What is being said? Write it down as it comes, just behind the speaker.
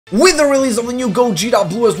With the release of the new Gogeta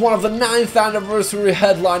Blue as one of the 9th anniversary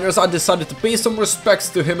headliners, I decided to pay some respects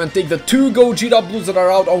to him and take the 2 Gogeta Blues that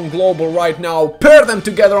are out on Global right now, pair them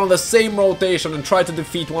together on the same rotation and try to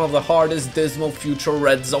defeat one of the hardest Dismal Future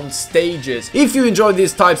Red Zone stages. If you enjoy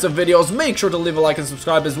these types of videos, make sure to leave a like and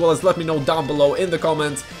subscribe, as well as let me know down below in the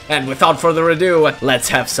comments. And without further ado, let's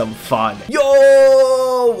have some fun.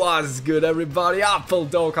 Yo, what's good everybody? Double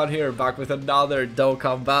Dokkan here, back with another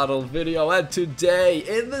Dokkan Battle video, and today,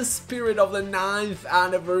 in the spirit of the 9th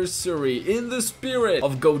anniversary, in the spirit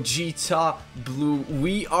of Gogeta Blue,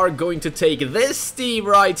 we are going to take this team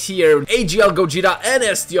right here, AGL Gogeta and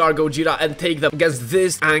STR Gogeta, and take them against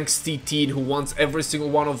this angsty teen who wants every single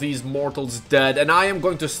one of these mortals dead, and I am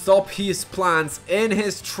going to stop his plans in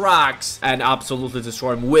his tracks and absolutely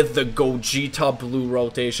destroy him with the Gogeta Blue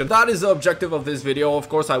rotation. That is the objective of this video. Of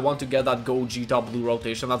course, I want to get that Gogeta Blue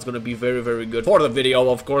rotation. That's going to be very, very good for the video.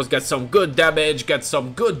 Of course, get some good damage, get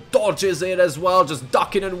some good dodges in as well, just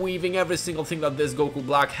ducking and weaving every single thing that this Goku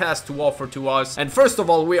Black has to offer to us. And first of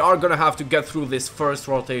all, we are gonna have to get through this first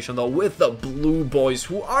rotation though with the blue boys,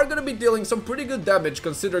 who are gonna be dealing some pretty good damage,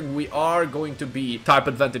 considering we are going to be type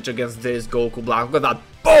advantage against this Goku Black. Look at that.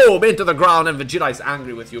 Boom! Into the ground, and Vegeta is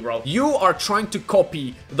angry with you, bro. You are trying to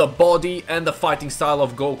copy the body and the fighting style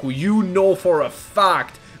of Goku. You know for a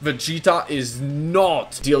fact Vegeta is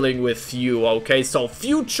not dealing with you, okay? So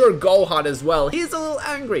future Gohan as well, he's a little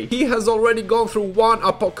angry. He has already gone through one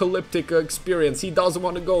apocalyptic experience. He doesn't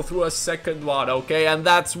want to go through a second one, okay? And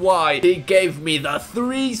that's why he gave me the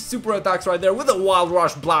 3 super attacks right there with a Wild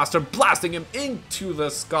Rush Blaster, blasting him into the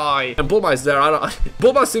sky. And Bulma is there.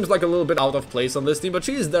 Bulma seems like a little bit out of place on this team, but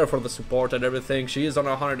she is there for the support and everything. She is on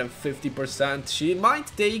 150%. She might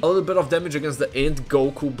take a little bit of damage against the Int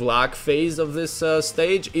Goku Black phase of this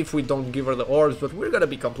stage if we don't give her the orbs, but we're gonna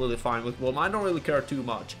be completely fine with Bulma. I don't really care too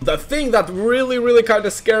much. The thing that really kind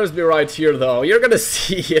of scares me right here though, you're gonna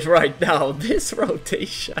see it right now, this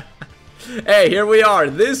rotation. Hey, here we are.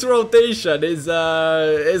 This rotation is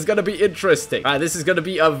gonna be interesting. This is gonna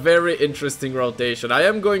be a very interesting rotation. I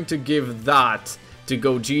am going to give that to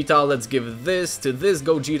Gogeta. Let's give this to this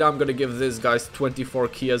Gogeta. I'm gonna give this guy's 24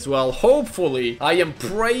 key as well. Hopefully, I am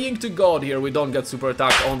praying to God here we don't get super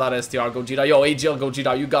attacked on that STR Gogeta. Yo, AGL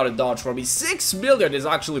Gogeta, you gotta dodge for me. 6 million is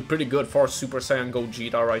actually pretty good for Super Saiyan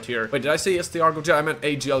Gogeta right here. Wait, did I say STR Gogeta? I meant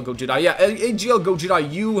AGL Gogeta. Yeah, AGL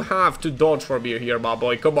Gogeta, you have to dodge for me here, my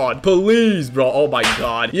boy. Come on, please, bro. Oh my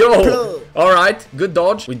God. Yo. All right, good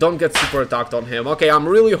dodge. We don't get super attacked on him. Okay, I'm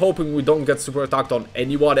really hoping we don't get super attacked on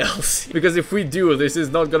anyone else, because if we do, this is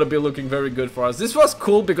not gonna be looking very good for us. This was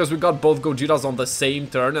cool because we got both Gogetas on the same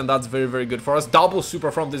turn, and that's very good for us. Double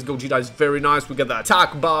super from this Gogeta is very nice. We get the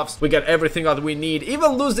attack buffs, we get everything that we need.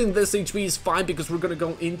 Even losing this HP is fine because we're gonna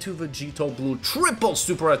go into Vegeta Blue triple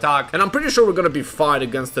super attack, and I'm pretty sure we're gonna be fine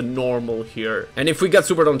against the normal here. And if we get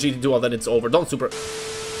supered on GT Duo, then it's over. Don't super.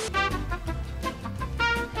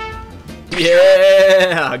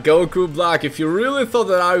 Yeah, Goku Black, if you really thought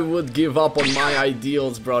that I would give up on my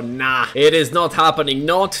ideals, bro, nah, it is not happening,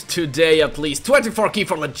 not today at least. 24 key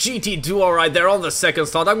for the GT Duo right there on the second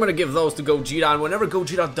slot. I'm gonna give those to Gogeta, and whenever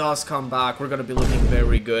Gogeta does come back, we're gonna be looking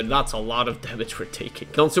very good. That's a lot of damage we're taking.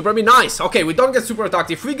 Don't super me, nice. Okay, we don't get super attacked.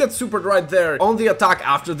 If we get supered right there on the attack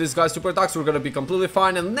after this guy's super attacks, we're gonna be completely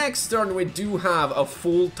fine. And next turn, we do have a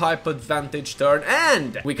full type advantage turn,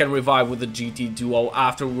 and we can revive with the GT Duo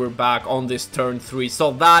after we're back on this turn 3,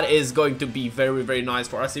 so that is going to be very nice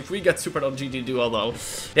for us. If we get supered on GT Duo though,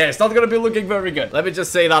 yeah, it's not gonna be looking very good. Let me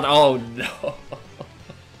just say that. Oh no.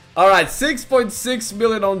 Alright, 6.6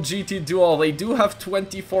 million on GT Duo. They do have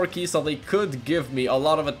 24 keys, so they could give me a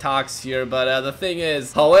lot of attacks here, but the thing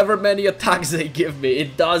is, however many attacks they give me,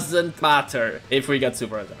 it doesn't matter if we get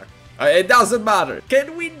super attack. It doesn't matter.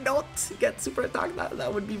 Can we not get super attack?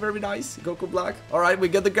 That would be very nice. Goku Black. Alright, we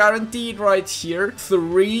get the guaranteed right here.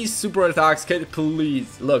 3 super attacks. Can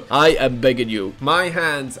please look, I am begging you. My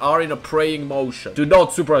hands are in a praying motion. Do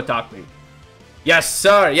not super attack me. Yes,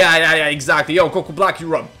 sir. Yeah, exactly. Yo, Goku Black,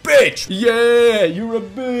 you're a bitch. Yeah, you're a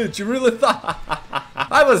bitch. You really thought...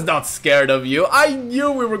 I was not scared of you. I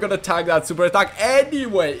knew we were gonna tag that super attack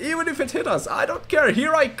anyway, even if it hit us. I don't care.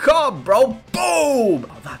 Here I come, bro. Boom!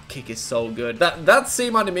 Oh, that kick is so good. That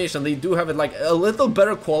same animation, they do have it like a little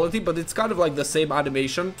better quality, but it's kind of like the same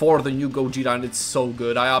animation for the new Gogeta, and it's so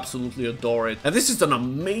good. I absolutely adore it. And this is an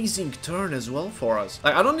amazing turn as well for us.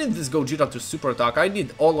 Like, I don't need this Gogeta to super attack. I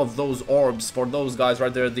need all of those orbs for those guys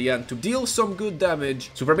right there at the end to deal some good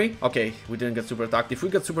damage. Super me? Okay, we didn't get super attacked. If we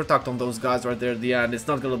get super attacked on those guys right there at the end, it's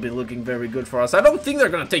not gonna be looking very good for us. I don't think they're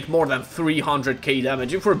gonna take more than 300k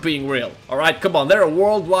damage, if we're being real. Alright, come on, they're a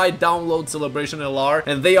worldwide download celebration LR,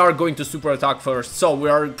 and they are going to super attack first. So we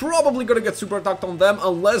are probably gonna get super attacked on them,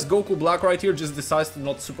 unless Goku Black right here just decides to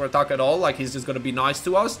not super attack at all, like he's just gonna be nice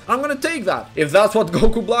to us. I'm gonna take that. If that's what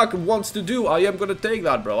Goku Black wants to do, I am gonna take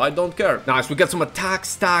that, bro. I don't care. Nice, we get some attack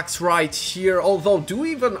stacks right here. Although,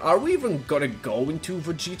 are we even gonna go into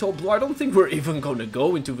Vegito Blue? I don't think we're even gonna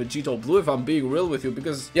go into Vegito Blue, if I'm being real with you,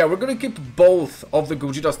 because yeah, we're gonna keep both of the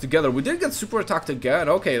Gogetas together. We did get super attacked again.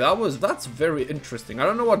 Okay, that's very interesting. I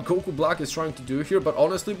don't know what Goku Black is trying to do here, but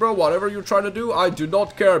honestly, bro, whatever you're trying to do, I do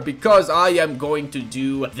not care, because I am going to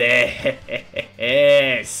do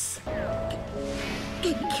this.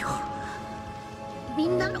 元気をみ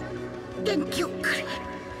んなの元気をくれ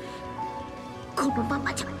このま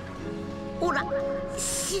まじゃオラ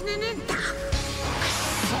死ねねえんだく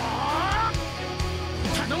そー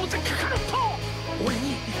頼むぜカカロット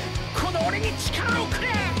俺に力をくれ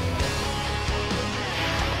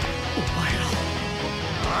お前ら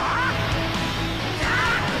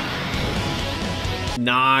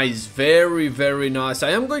Nice, very, very nice. I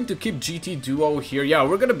am going to keep GT Duo here. Yeah,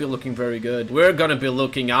 we're gonna be looking very good. We're gonna be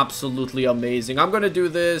looking absolutely amazing. I'm gonna do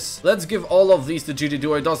this. Let's give all of these to GT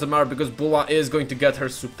Duo. It doesn't matter because Bulma is going to get her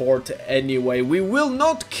support anyway. We will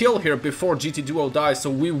not kill her before GT Duo dies, so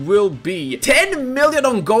we will be 10 million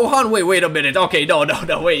on Gohan. Wait a minute. Okay, no,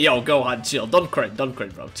 wait, yo, Gohan, chill. Don't crit,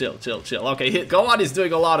 bro. Chill. Okay, Gohan is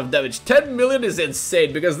doing a lot of damage. 10 million is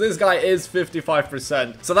insane because this guy is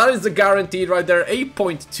 55%. So that is the guaranteed right there.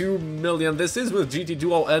 8.2 million. This is with GT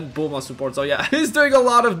Duo and Bulma support. So yeah, he's doing a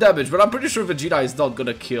lot of damage, but I'm pretty sure Vegeta is not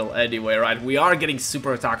gonna kill anyway, right? We are getting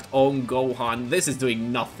super attacked on Gohan. This is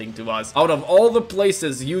doing nothing to us. Out of all the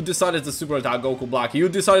places you decided to super attack Goku Black, you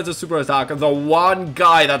decided to super attack the one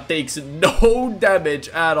guy that takes no damage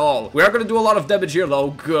at all. We are gonna do a lot of damage here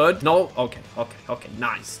though. Good. No. Okay.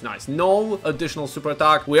 Nice. No additional super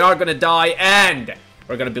attack. We are gonna die and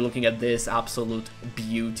we're gonna be looking at this absolute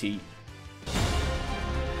beauty.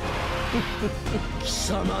 貴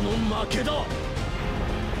様の負けだまだ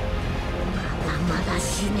まだ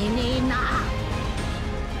死ねねえな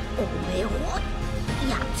おめえを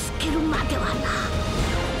やっつけるまではな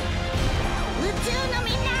宇宙の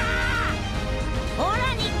みんなオ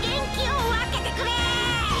ラに元気を分けてくれ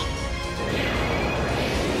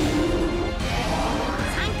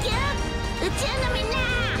サンキュー宇宙のみんな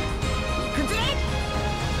行くぜ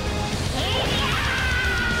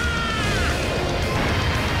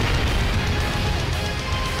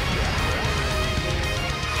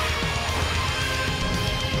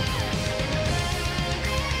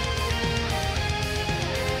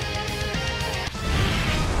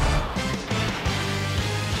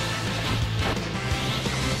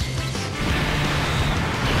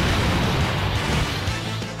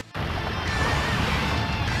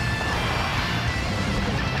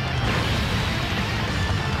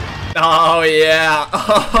Oh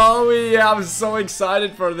yeah, I'm so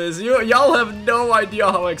excited for this. Y'all have no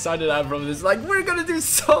idea how excited I am from this. Like, we're gonna do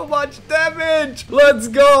so much damage. Let's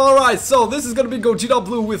go. All right, so this is gonna be Gogeta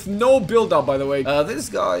Blue with no build-up, by the way. This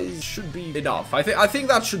guy should be enough. I think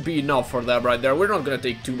that should be enough for them right there. We're not gonna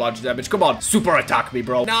take too much damage. Come on, super attack me,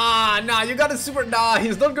 bro. Nah, you gotta super. Nah,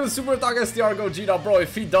 he's not gonna super attack STR Gogeta, bro.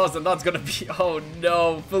 If he does, then that's gonna be. Oh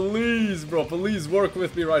no, please, bro, please work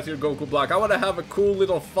with me right here, Goku Black. I wanna have a cool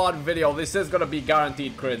little fun video. This is gonna be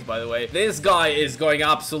guaranteed crits, by the way. This guy is going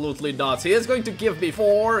absolutely nuts. He is going to give me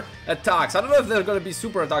 4 attacks. I don't know if they're gonna be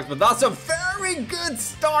super attacks, but that's a very good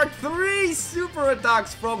start. 3 super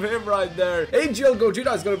attacks from him right there. AGL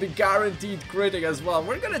Gogeta is gonna be guaranteed critting as well.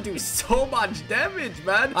 We're gonna do so much damage,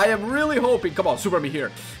 man. I am really hoping. Come on, super me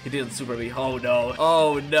here. He didn't super me. Oh no.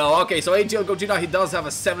 Okay, so AGL Gogeta, he does have a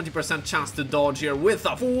 70% chance to dodge here with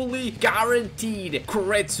a fully guaranteed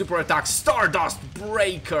crit super attack. Stardust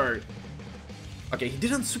Breaker. Okay, he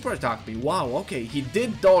didn't super attack me. Wow, okay. He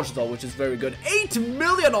did dodge though, which is very good. 8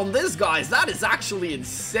 million on this, guys. That is actually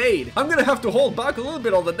insane. I'm gonna have to hold back a little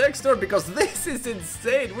bit on the next turn because this is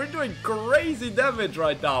insane. We're doing crazy damage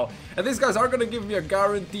right now. And these guys are gonna give me a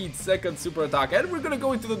guaranteed second super attack. And we're gonna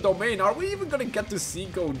go into the domain. Are we even gonna get to see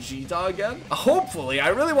Gogeta again? Hopefully. I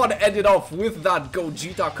really want to end it off with that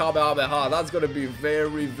Gogeta Kamehameha. That's gonna be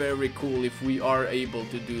very, very cool if we are able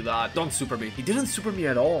to do that. Don't super me. He didn't super me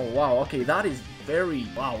at all. Wow, okay. That is very,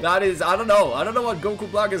 wow. That is, I don't know what Goku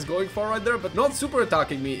Black is going for right there, but not super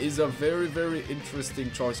attacking me is a very, very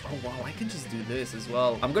interesting choice. Oh, wow, I can just do this as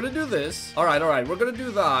well. I'm gonna do this. All right, we're gonna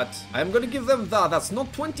do that. I'm gonna give them that. That's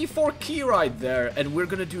not 24 ki right there. And we're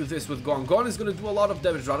gonna do this with Gon. Gon is gonna do a lot of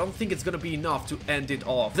damage. I don't think it's gonna be enough to end it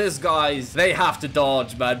off. These guys, they have to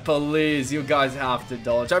dodge, man. Please, you guys have to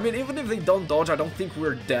dodge. I mean, even if they don't dodge, I don't think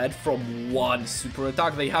we're dead from one super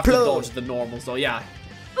attack. They have to dodge the normal, so yeah.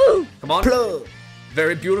 Come on.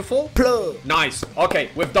 Very beautiful. Nice.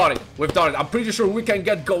 Okay, we've done it. I'm pretty sure we can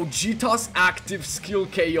get Gogeta's active skill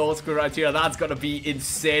KO screen right here. That's gonna be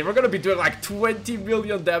insane. We're gonna be doing like 20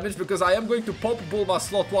 million damage because I am going to pop Bulma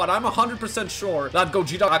slot 1. I'm 100% sure that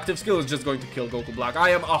Gogeta active skill is just going to kill Goku Black.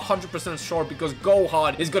 I am 100% sure because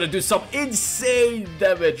Gohan is gonna do some insane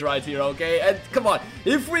damage right here, okay? And come on,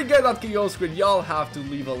 if we get that KO screen, y'all have to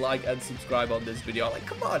leave a like and subscribe on this video. Like,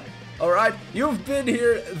 come on. Alright, you've been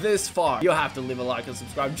here this far. You have to leave a like and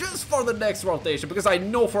subscribe just for the next rotation because I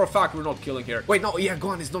know for a fact we're not killing here. Wait, no, yeah,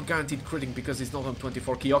 Gohan is not guaranteed critting because he's not on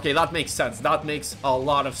 24 ki. Okay, that makes sense. That makes a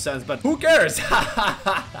lot of sense, but who cares?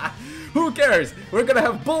 Who cares? We're gonna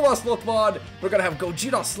have Bulma slot 1. We're gonna have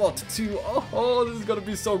Gogeta slot 2. Oh, this is gonna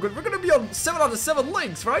be so good. We're gonna be on 7 out of 7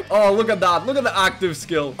 links, right? Oh, look at that. Look at the active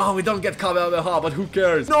skill. Oh, we don't get Kamehameha, but who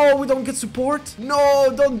cares? No, we don't get support.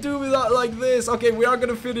 No, don't do me that like this. Okay, we are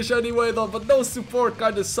gonna finish anyway, though, but no support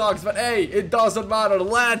kind of sucks. But hey, it doesn't matter.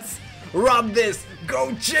 Let's run this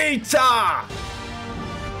Gogeta!